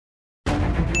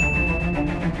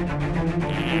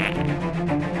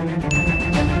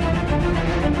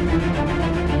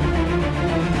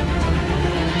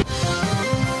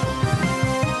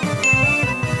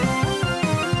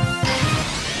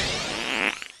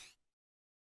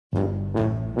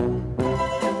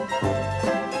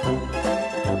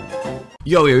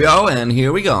Yo, and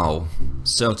here we go.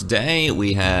 So today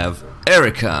we have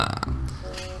Erika.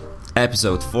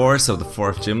 Episode 4, so the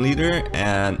 4th gym leader,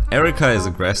 and Erika is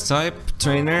a grass type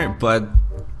trainer, but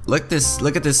look at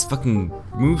this fucking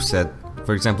moveset.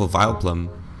 For example, Vileplume.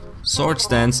 Sword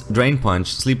Stance, Drain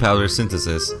Punch, Sleep Powder,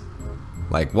 Synthesis.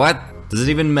 Like what? Does it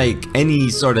even make any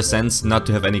sort of sense not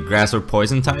to have any grass or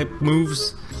poison type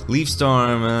moves? Leaf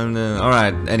Storm and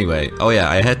alright, anyway. Oh yeah,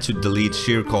 I had to delete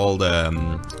Sheer Cold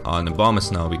on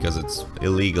Abomus now because it's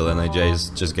illegal and I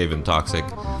just gave him Toxic.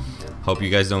 Hope you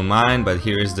guys don't mind, but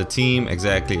here is the team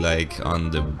exactly like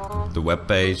on the web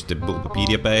page, the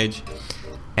Wikipedia page.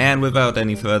 And without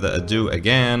any further ado,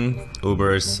 again,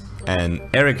 Ubers and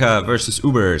Erika versus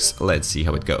Ubers. Let's see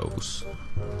how it goes.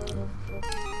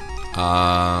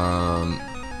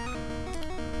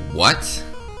 What?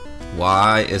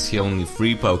 Why is he only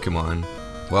 3 Pokemon?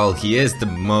 Well, he is the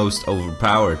most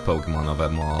overpowered Pokemon of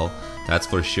them all, that's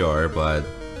for sure, but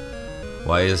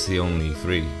why is he only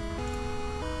 3?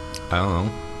 I don't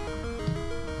know.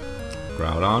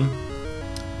 Groudon.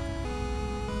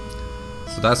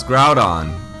 So that's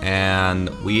Groudon, and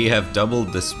we have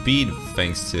doubled the speed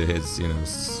thanks to his, you know,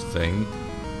 thing.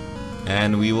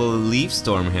 And we will Leaf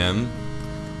Storm him.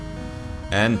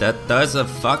 And that does a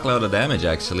fuckload of damage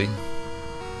actually.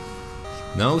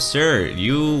 No sir,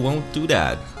 you won't do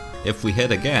that. If we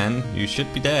hit again, you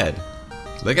should be dead.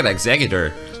 Look at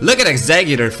Exeggutor. Look at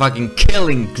Exeggutor fucking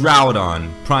killing Groudon.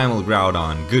 Primal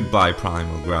Groudon. Goodbye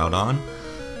Primal Groudon.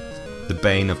 The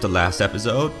bane of the last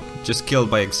episode. Just killed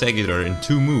by Exeggutor in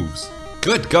 2 moves.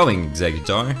 Good going,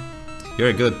 Exeggutor.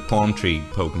 You're a good palm tree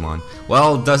Pokemon.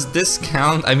 Well, does this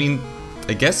count? I mean,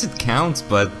 I guess it counts,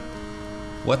 but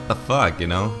what the fuck, you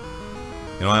know?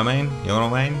 You know what I mean? You know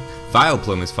what I mean?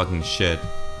 Vileplume is fucking shit.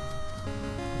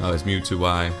 Oh, it's Mewtwo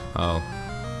Y. Oh,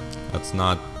 that's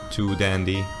not too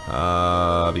dandy.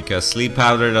 Because Sleep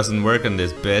Powder doesn't work on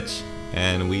this bitch.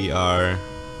 And we are...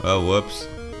 oh, whoops.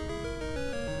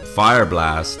 Fire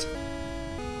Blast.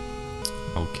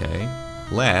 Okay.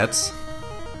 Let's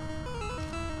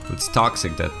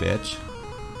Toxic that bitch.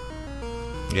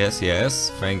 Yes, yes.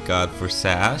 Thank God for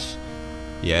Sash.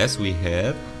 Yes, we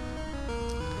hit.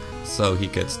 So he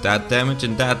gets that damage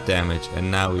and that damage,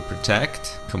 and now we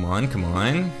protect. Come on, come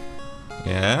on.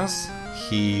 Yes,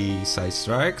 he Side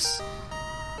Strikes.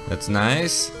 That's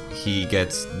nice. He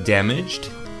gets damaged.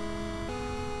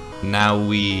 Now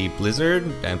we Blizzard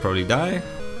and probably die.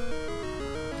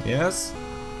 Yes.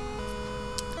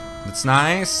 That's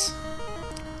nice.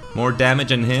 More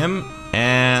damage on him.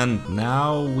 And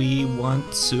now we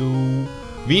want to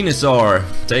Venusaur.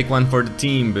 Take one for the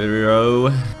team,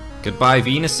 bro. Goodbye,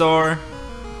 Venusaur.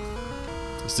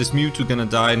 Is this Mewtwo gonna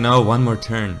die? No, one more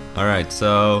turn. Alright,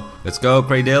 so let's go,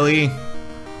 Cradily.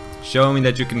 Show me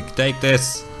that you can take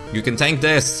this. You can tank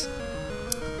this.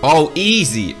 Oh,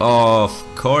 easy. Of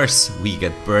course we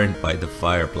get burned by the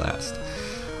Fire Blast.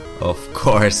 Of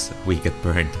course we get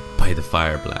burned by the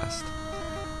Fire Blast.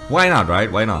 Why not,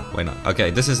 right? Why not? Why not? Okay,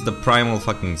 this is the primal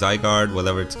fucking Zygarde,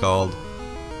 whatever it's called.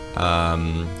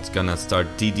 It's gonna start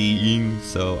DDing,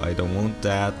 so I don't want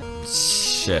that.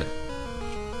 Shit.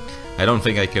 I don't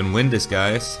think I can win this,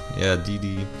 guys. Yeah,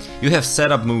 DD. You have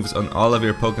setup moves on all of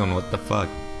your Pokemon, what the fuck?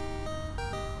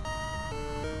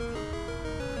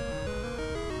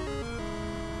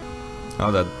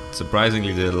 Oh, that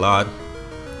surprisingly did a lot.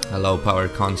 A low power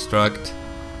construct.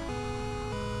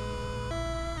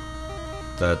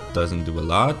 That doesn't do a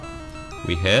lot.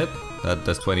 We hit. That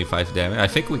does 25 damage. I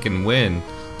think we can win.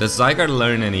 Does Zygarde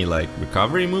learn any like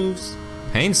recovery moves?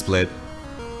 Pain Split?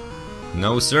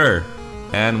 No sir.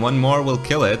 And one more will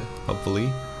kill it,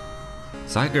 hopefully.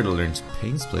 Zygarde learns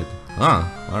Pain Split. Ah,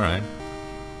 alright.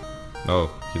 Oh,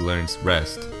 he learns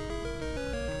Rest.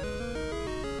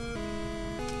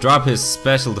 Drop his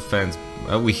special defense.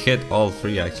 We hit all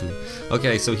 3 actually.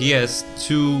 Okay, so he has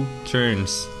 2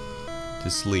 turns to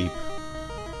sleep.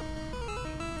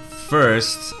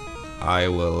 First, I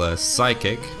will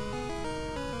Psychic.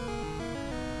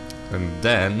 And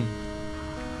then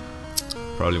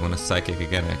probably want to Psychic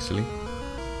again actually.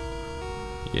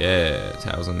 Yeah,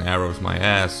 1,000 arrows my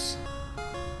ass.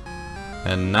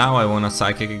 And now I want to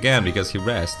Psychic again because he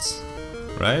rests,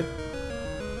 right?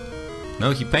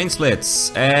 No, he Pain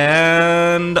Splits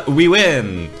and we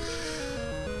win.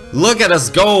 Look at us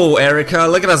go, Erika!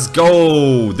 Look at us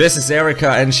go! This is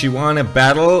Erika and she won a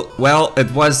battle. Well,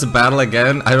 it was a battle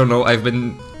again. I don't know, I've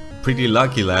been pretty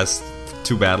lucky last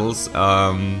 2 battles.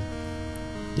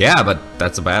 Yeah, but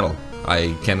that's a battle.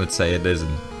 I cannot say it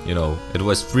isn't. You know, it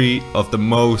was 3 of the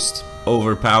most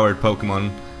overpowered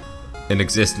Pokemon in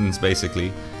existence,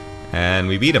 basically. And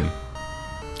we beat him.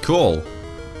 Cool.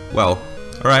 Well,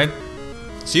 alright.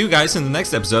 See you guys in the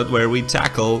next episode where we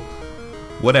tackle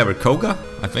whatever, Koga?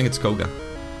 I think it's Koga.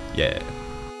 Yeah.